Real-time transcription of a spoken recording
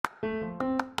Get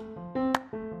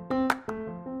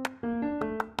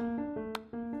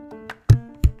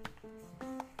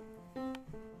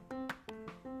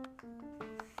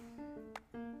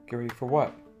ready for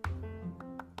what?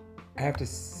 I have to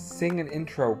sing an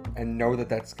intro and know that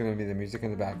that's going to be the music in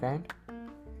the background?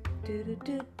 So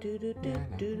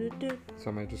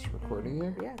am I just recording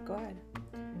here? Yeah, go ahead.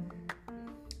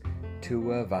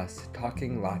 Two of us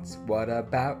talking lots. What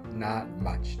about not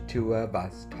much? Two of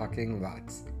us talking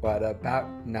lots. What about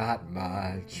not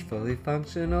much? Fully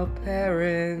functional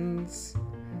parents.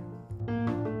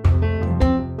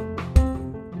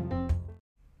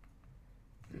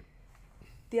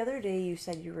 The other day you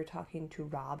said you were talking to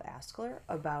Rob Askler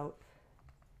about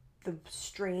the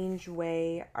strange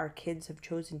way our kids have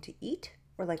chosen to eat,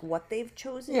 or like what they've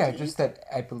chosen to eat. Yeah, just that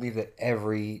I believe that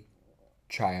every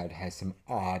child has some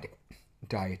odd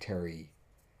dietary,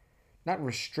 not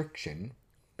restriction,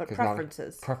 but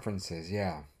preferences. Preferences,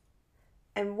 yeah.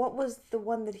 And what was the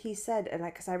one that he said? And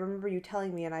because I remember you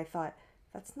telling me, and I thought,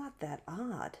 that's not that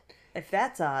odd. If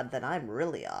that's odd, then I'm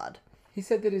really odd. He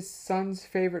said that his son's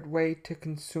favorite way to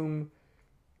consume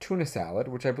tuna salad,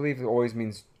 which I believe always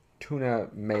means tuna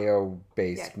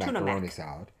mayo-based macaroni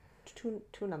salad.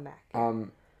 Tuna mac.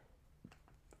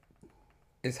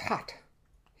 Is hot.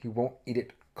 He won't eat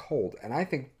it cold. And I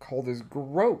think cold is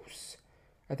gross.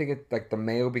 I think it like the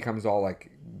mayo becomes all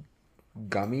like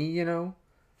gummy, you know?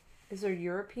 Is there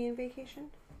European vacation?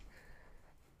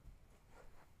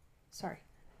 Sorry.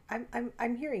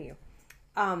 I'm hearing you.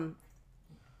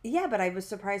 Yeah, but I was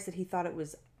surprised that he thought it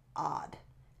was odd.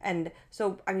 And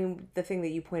so, I mean, the thing that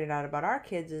you pointed out about our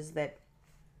kids is that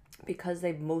because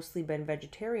they've mostly been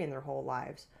vegetarian their whole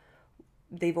lives,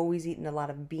 they've always eaten a lot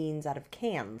of beans out of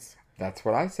cans. That's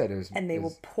what I said. And they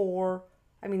will pour...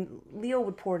 I mean, Leo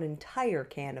would pour an entire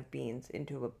can of beans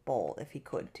into a bowl if he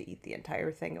could to eat the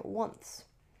entire thing at once.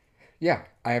 Yeah,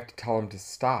 I have to tell him to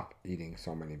stop eating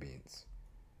so many beans.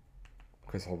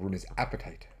 Because he'll ruin his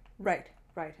appetite. Right.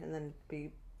 And then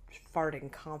be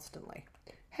farting constantly.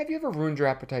 Have you ever ruined your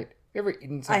appetite? Have you ever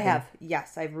eaten something? I have,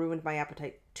 yes. I've ruined my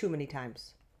appetite too many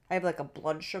times. I have like a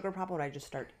blood sugar problem and I just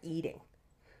start eating.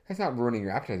 That's not ruining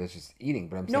your appetite, that's just eating.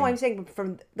 But I'm saying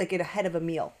from like ahead of a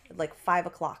meal, like 5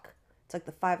 o'clock. It's like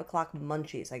the 5 o'clock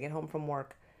munchies. I get home from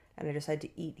work and I decide to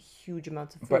eat huge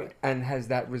amounts of food. And has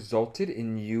that resulted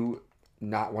in you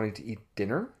not wanting to eat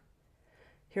dinner?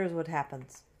 Here's what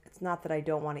happens. It's not that I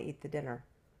don't want to eat the dinner.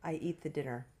 I eat the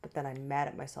dinner, but then I'm mad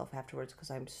at myself afterwards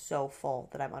because I'm so full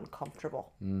that I'm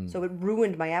uncomfortable. So it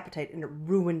ruined my appetite and it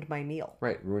ruined my meal.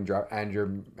 Right, ruined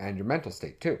your mental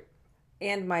state too.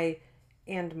 And my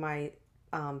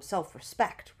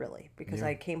self-respect, really, because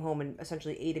I came home and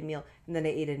essentially ate a meal and then I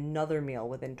ate another meal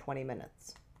within 20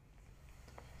 minutes.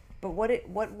 But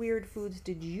what weird foods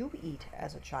did you eat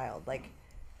as a child? Like,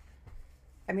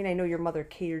 I mean, I know your mother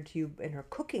catered to you in her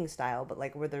cooking style, but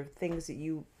like, were there things that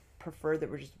you preferred that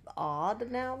were just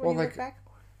odd now when you look back?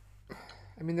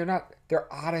 I mean, they're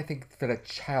odd, I think, that a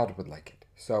child would like it.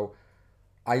 So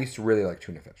I used to really like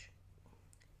tuna fish.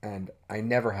 And I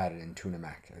never had it in tuna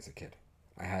mac as a kid.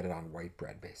 I had it on white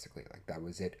bread, basically. Like, that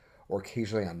was it. Or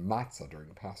occasionally on matzah during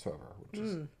Passover, which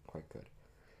is quite good.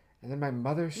 And then my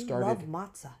mother started... I love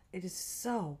matzah. It is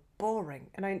so boring.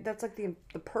 And that's like the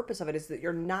purpose of it is that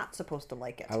you're not supposed to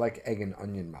like it. I like egg and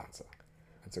onion matzah.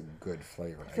 It's a good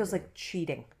flavor. It feels like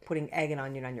cheating, putting egg and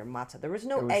onion on your matzah. There was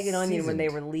no egg and onion when they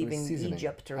were leaving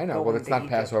Egypt. I know. Well, it's not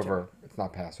Passover. It's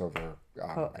not Passover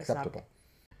acceptable.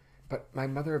 But my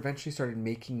mother eventually started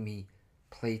making me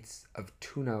plates of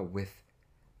tuna with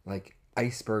like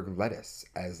iceberg lettuce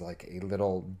as like a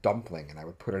little dumpling, and I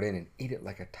would put it in and eat it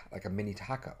like a mini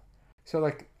taco. So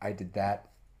like I did that.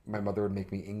 My mother would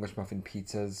make me English muffin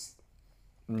pizzas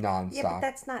nonstop. Yeah, but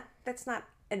that's not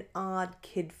an odd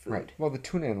kid food. Right. Well, the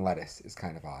tuna and lettuce is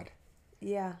kind of odd.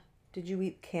 Yeah. Did you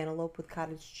eat cantaloupe with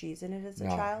cottage cheese in it as a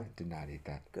child? No, I did not eat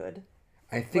that. Good.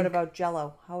 I think. What about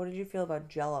Jell-O? How did you feel about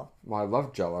Jell-O? Well, I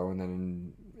loved Jell-O,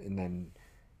 and then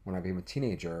when I became a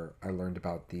teenager, I learned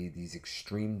about these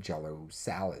extreme Jell-O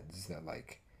salads that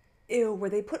like. Ew, where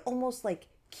they put almost like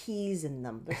keys in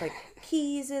them. There's like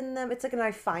keys in them. It's like an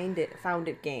I found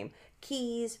it game.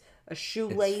 Keys, a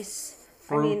shoelace.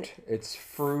 It's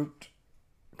fruit.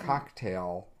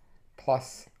 Cocktail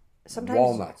plus sometimes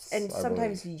walnuts and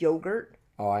sometimes yogurt.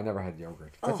 Oh, I never had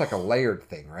yogurt. That's like a layered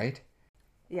thing, right?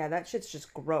 Yeah, that shit's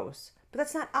just gross. But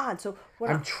that's not odd. So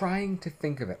I'm trying to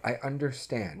think of it. I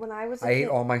understand. When I ate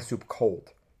all my soup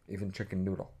cold, even chicken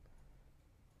noodle.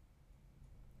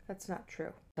 That's not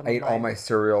true. I ate all my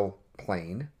cereal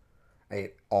plain. I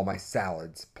ate all my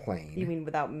salads plain. You mean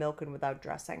without milk and without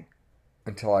dressing?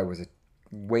 Until I was a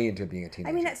way into being a teenager.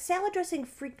 I mean, that salad dressing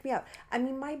freaked me out. I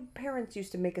mean, my parents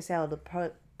used to make a salad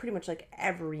pretty much like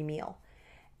every meal.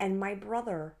 And my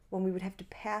brother, when we would have to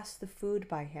pass the food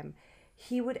by him,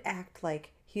 he would act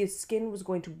like his skin was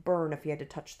going to burn if he had to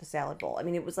touch the salad bowl. I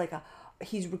mean, it was like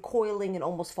he's recoiling and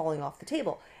almost falling off the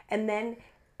table. And then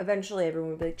eventually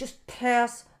everyone would be like, just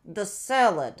pass the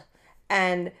salad.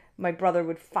 And my brother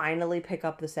would finally pick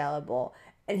up the salad bowl.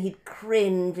 And he'd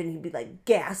cringe and he'd be like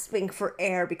gasping for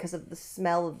air because of the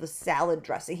smell of the salad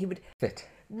dressing. He would... Fit.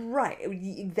 Right.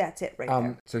 That's it right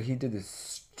there. So he did this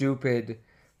stupid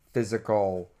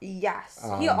physical... Yes.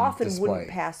 He often display. wouldn't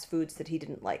pass foods that he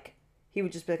didn't like. He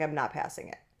would just be like, I'm not passing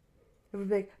it. He would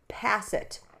be like, pass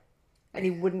it. And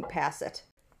he wouldn't pass it.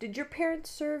 Did your parents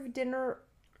serve dinner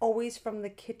always from the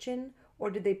kitchen,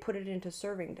 or did they put it into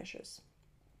serving dishes?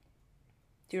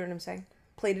 Do you know what I'm saying?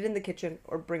 Plate it in the kitchen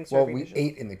or bring serving dishes? Well, we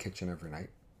ate in the kitchen every night.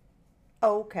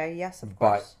 Oh, okay. Yes, of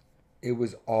course. But it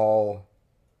was all...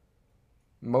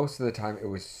 Most of the time, it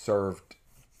was served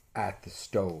at the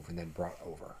stove and then brought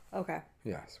over. Okay.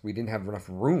 Yes. We didn't have enough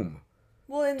room.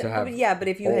 Well, but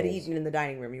if you had eaten in the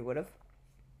dining room, you would have.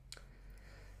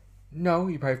 No,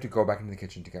 you probably have to go back into the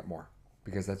kitchen to get more.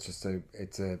 Because that's just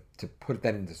to put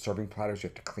that into serving platters you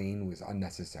have to clean was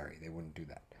unnecessary. They wouldn't do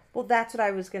that. Well, that's what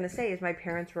I was going to say, is my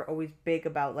parents were always big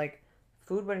about, like,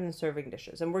 food went in serving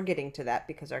dishes. And we're getting to that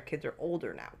because our kids are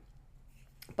older now.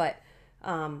 But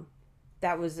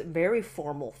that was a very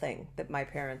formal thing that my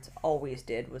parents always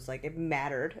did, was, like, it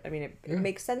mattered. I mean, it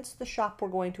makes sense the shop we're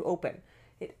going to open.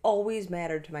 It always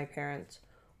mattered to my parents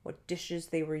what dishes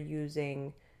they were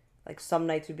using. Like, some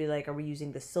nights would be like, are we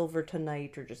using the silver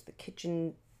tonight or just the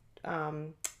kitchen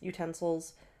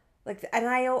utensils? Like, and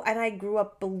I grew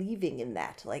up believing in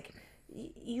that. Like,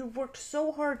 you worked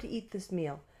so hard to eat this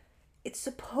meal. It's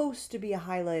supposed to be a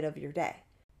highlight of your day.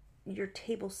 Your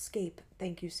tablescape,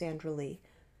 thank you, Sandra Lee,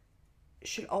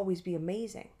 should always be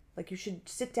amazing. Like, you should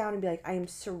sit down and be like, I am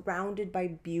surrounded by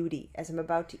beauty as I'm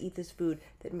about to eat this food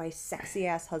that my sexy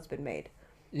ass husband made.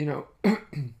 You know,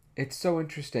 it's so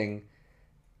interesting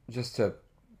just to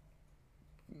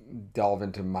delve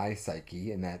into my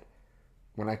psyche, in that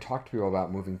when I talk to people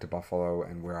about moving to Buffalo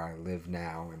and where I live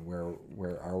now and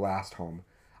where our last home,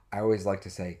 I always like to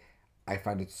say, I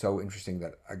find it so interesting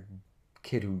that a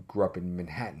kid who grew up in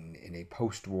Manhattan in a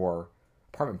post-war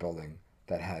apartment building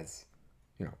that has,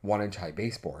 1-inch high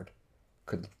baseboard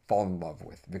could fall in love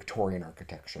with Victorian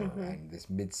architecture and this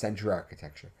mid-century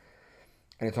architecture.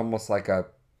 And it's almost like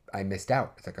I missed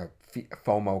out. It's like a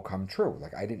FOMO come true.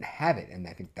 Like, I didn't have it, and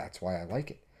I think that's why I like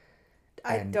it.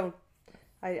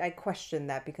 I question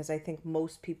that, because I think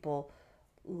most people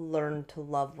learn to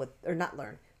love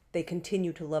they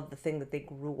continue to love the thing that they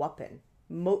grew up in.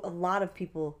 A lot of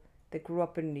people that grew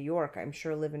up in New York, I'm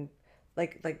sure, live in,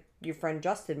 like your friend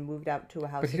Justin moved out to a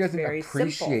house that's very simple. But he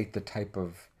doesn't appreciate the type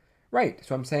of... Right,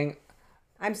 so I'm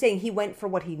saying he went for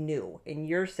what he knew, and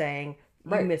you're saying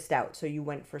you missed out, so you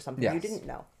went for something you didn't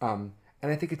know. And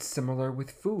I think it's similar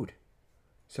with food.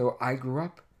 So I grew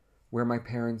up where my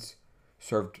parents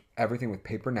served everything with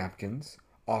paper napkins,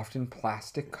 often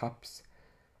plastic cups.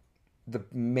 The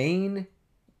main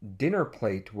dinner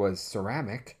plate was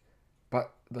ceramic,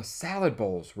 but the salad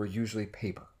bowls were usually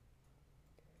paper.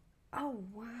 Oh,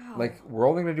 wow. Like, we're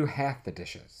only going to do half the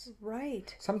dishes.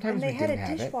 Right. Sometimes we didn't have it. And they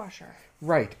had a dishwasher.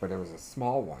 Right, but it was a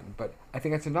small one. But I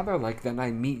think that's another, like, then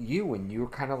I meet you and you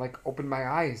kind of, like, open my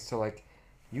eyes to, like,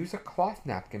 use a cloth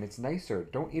napkin. It's nicer.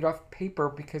 Don't eat off paper,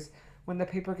 because when the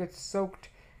paper gets soaked,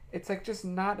 it's, like, just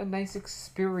not a nice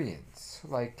experience.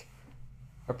 Like,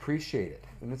 appreciate it.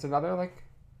 And it's another, like,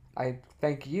 I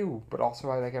thank you, but also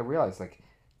I realized, like,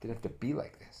 it didn't have to be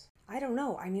like this. I don't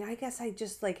know. I mean, I guess I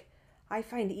just, like... I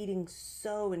find eating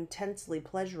so intensely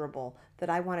pleasurable that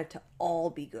I want it to all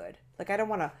be good. Like, I don't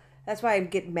want to... That's why I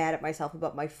get mad at myself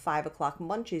about my 5 o'clock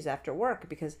munchies after work,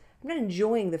 because I'm not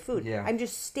enjoying the food. Yeah. I'm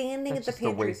just standing at the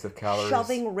pantry, waste of calories,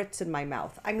 shoving Ritz in my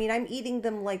mouth. I mean, I'm eating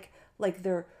them like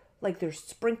they're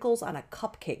sprinkles on a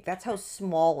cupcake. That's how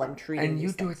small I'm treating And you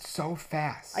these do things. It so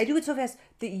fast. I do it so fast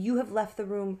that you have left the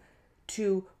room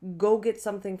to go get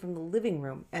something from the living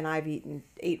room, and I've eaten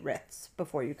 8 Ritz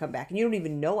before you come back, and you don't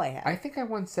even know I have. I think I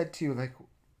once said to you, like,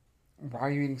 why are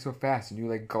you eating so fast? And you,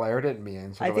 like, glared at me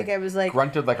and sort of, I was like,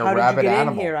 grunted like a rabid animal. How did you get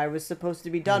in here? I was supposed to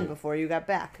be done before you got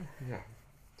back. Yeah.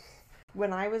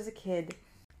 When I was a kid,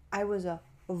 I was a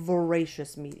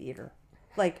voracious meat eater.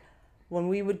 Like, when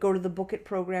we would go to the Book It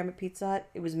program at Pizza Hut,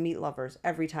 it was meat lovers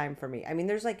every time for me. I mean,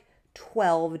 there's, like,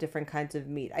 12 different kinds of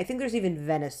meat. I think there's even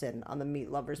venison on the meat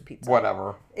lovers pizza.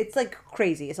 Whatever. It's like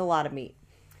crazy. It's a lot of meat.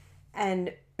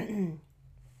 And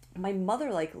my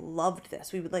mother like loved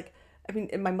this. We would like I mean,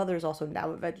 and my mother is also now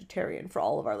a vegetarian for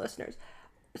all of our listeners.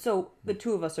 So the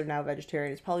two of us are now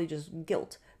vegetarian. It's probably just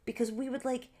guilt because we would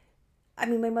like. I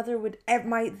mean, my mother would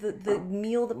the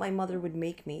meal that my mother would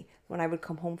make me when I would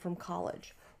come home from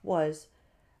college was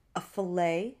a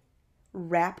fillet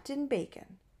wrapped in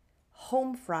bacon,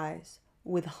 home fries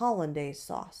with hollandaise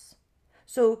sauce.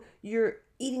 So you're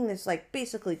eating this like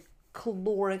basically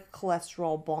caloric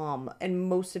cholesterol bomb, and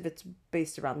most of it's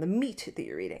based around the meat that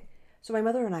you're eating. So my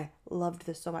mother and I loved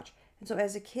this so much. And so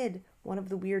as a kid, one of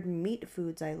the weird meat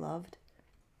foods I loved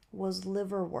was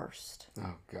liverwurst.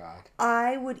 Oh, God.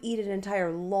 I would eat an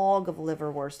entire log of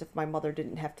liverwurst if my mother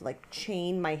didn't have to like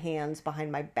chain my hands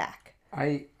behind my back.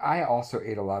 I also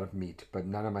ate a lot of meat, but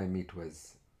none of my meat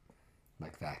was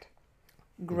like that.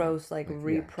 Gross, like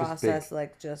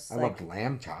reprocessed, I loved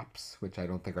lamb chops, which I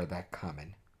don't think are that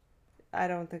common. I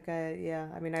don't think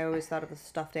I mean, I always thought of a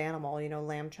stuffed animal,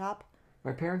 lamb chop.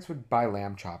 My parents would buy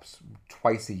lamb chops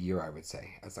twice a year, I would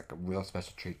say, as like a real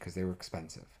special treat because they were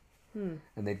expensive. And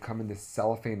they'd come in this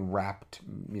cellophane wrapped,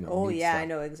 Oh, meat yeah, stuff. I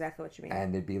know exactly what you mean.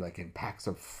 And they'd be like in packs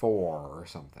of 4 or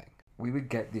something. We would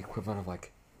get the equivalent of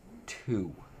like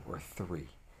 2 or 3.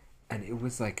 And it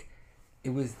was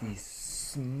the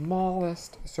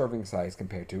smallest serving size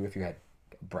compared to if you had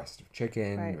a breast of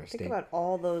chicken or steak. Think about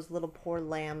all those little poor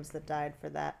lambs that died for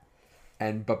that.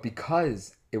 But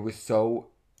because it was so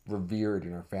revered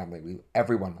in our family,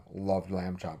 everyone loved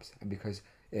lamb chops. And because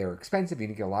they were expensive, you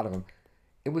didn't get a lot of them.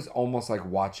 It was almost like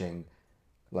watching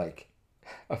like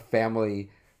a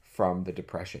family from the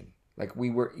Depression. Like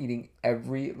we were eating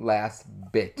every last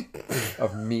bit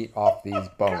of meat off these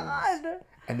bones. God.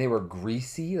 And they were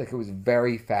greasy. Like it was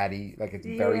very fatty. Like it's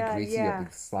very greasy. You have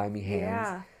like slimy hands.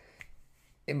 Yeah.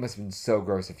 It must have been so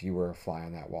gross if you were a fly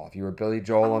on that wall. If you were Billy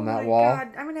Joel on that wall. Oh my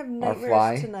God. I'm going to have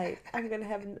nightmares tonight. I'm going to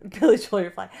have Billy Joel,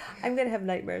 your fly. I'm going to have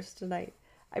nightmares tonight.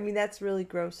 I mean, that's really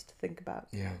gross to think about.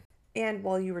 Yeah. And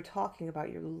while you were talking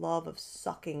about your love of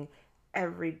sucking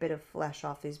every bit of flesh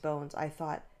off these bones, I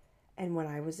thought, and when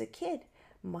I was a kid,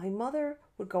 my mother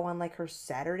would go on like her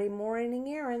Saturday morning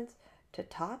errands to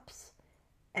Tops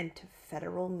and to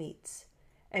Federal Meats.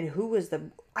 And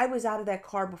I was out of that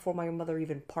car before my mother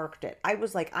even parked it. I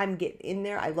was like, I'm getting in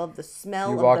there. I love the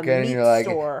smell of the meat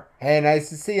store. Hey, nice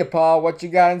to see you, Paul. What you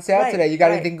got on sale today? You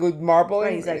got anything good marbling?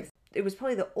 Right, he's like, it was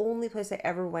probably the only place I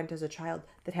ever went as a child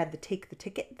that had the take the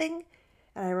ticket thing.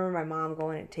 And I remember my mom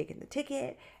going and taking the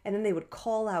ticket. And then they would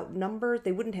call out numbers.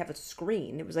 They wouldn't have a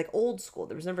screen. It was like old school.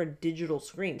 There was never a digital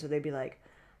screen. So they'd be like,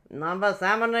 number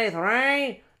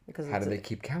 73. How do they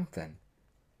keep count then?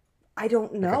 I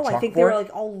don't know. I think they were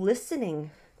like all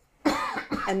listening.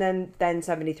 And then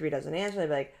 73 doesn't answer. They'd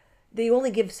be like, they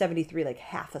only give 73 like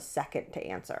half a second to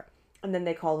answer. And then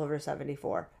they call over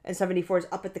 74. And 74 is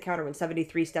up at the counter when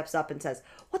 73 steps up and says,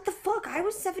 what the fuck? I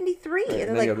was 73.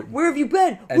 And they're like, where have you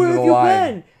been? Where have you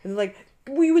been? And they're like,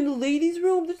 were you in the ladies'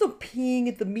 room? There's no peeing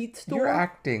at the meat store. You're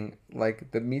acting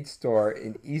like the meat store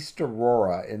in East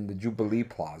Aurora in the Jubilee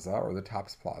Plaza or the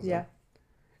Tops Plaza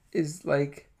is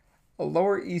like a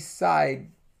Lower East Side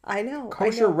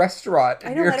kosher restaurant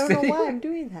in New York City. I don't know why I'm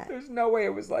doing that. There's no way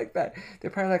it was like that.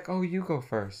 They're probably like, oh, you go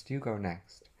first. You go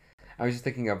next. I was just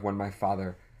thinking of when my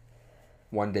father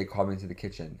one day called me into the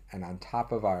kitchen, and on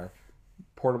top of our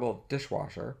portable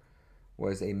dishwasher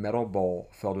was a metal bowl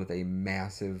filled with a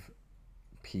massive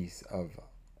piece of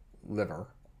liver,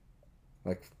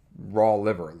 like raw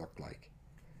liver it looked like.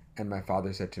 And my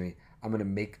father said to me, I'm going to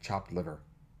make chopped liver.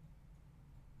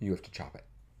 You have to chop it.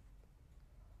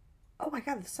 Oh my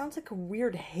God, this sounds like a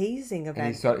weird hazing event.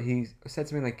 And he said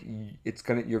something like,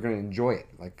 you're gonna enjoy it.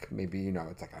 Like maybe,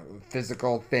 it's like a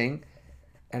physical thing.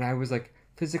 And I was like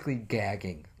physically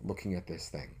gagging looking at this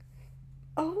thing.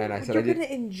 Oh, and I said, you're gonna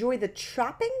enjoy the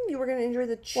chopping? You were gonna enjoy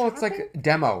the chopping? Well, it's like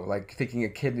demo, like thinking a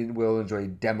kid will enjoy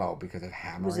demo because of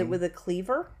hammering. Was it with a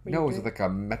cleaver? No, it was like a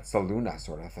mezzaluna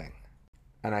sort of thing.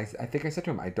 And I think I said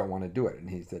to him, I don't want to do it. And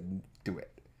he said, do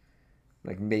it.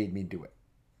 Like made me do it.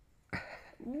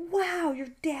 Wow, your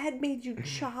dad made you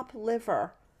chop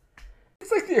liver.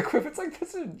 It's like the equivalent. It's like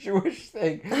this is a Jewish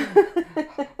thing.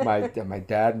 My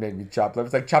dad made me chop liver.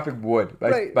 It's like chopping wood.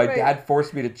 My dad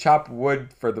forced me to chop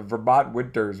wood for the Vermont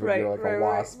winters when you're like a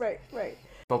wasp. Right.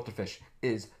 Gefilte fish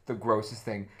is the grossest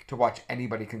thing to watch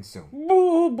anybody consume.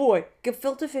 Oh boy,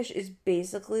 gefilte fish is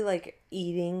basically like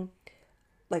eating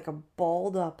like a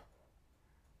balled up.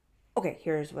 Okay,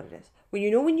 here's what it is.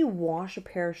 When you wash a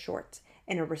pair of shorts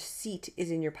and a receipt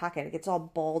is in your pocket, it gets all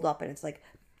balled up and it's like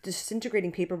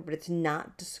disintegrating paper, but it's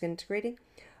not disintegrating.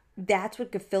 That's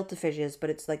what gefilte fish is, but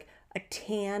it's like a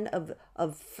tan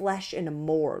of flesh in a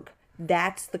morgue.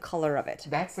 That's the color of it.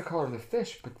 That's the color of the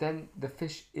fish, but then the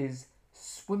fish is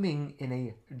swimming in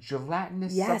a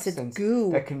gelatinous Yes, it's substance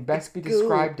goo. that can best be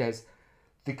described as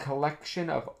the collection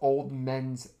of old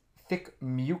men's thick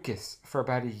mucus for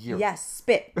about a year. Yes,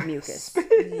 spit mucus.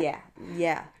 Spit.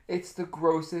 Yeah. It's the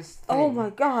grossest thing. Oh my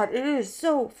God, it is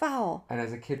so foul. And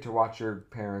as a kid, to watch your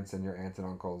parents and your aunts and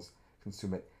uncles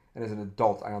consume it. And as an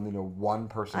adult, I only know one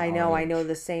person. I know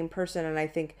the same person, and I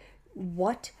think,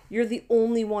 what? You're the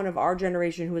only one of our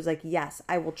generation who is like, yes,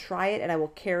 I will try it and I will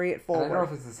carry it forward. And I don't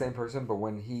know if it's the same person, but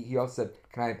when he also said,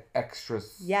 can I have extra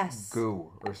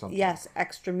goo or something? Yes,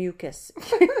 extra mucus.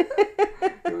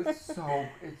 It's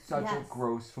such a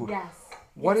gross food. Yes.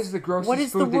 What is the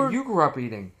grossest food that you grew up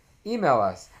eating? Email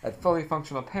us at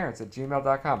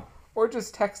fullyfunctionalparents@gmail.com or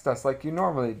just text us like you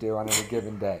normally do on any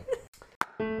given day.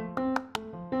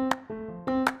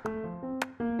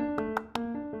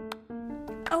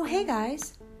 Oh, hey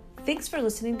guys. Thanks for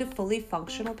listening to Fully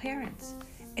Functional Parents.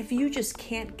 If you just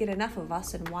can't get enough of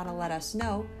us and want to let us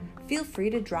know, feel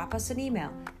free to drop us an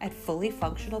email at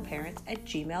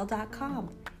fullyfunctionalparents@gmail.com.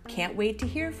 Can't wait to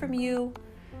hear from you.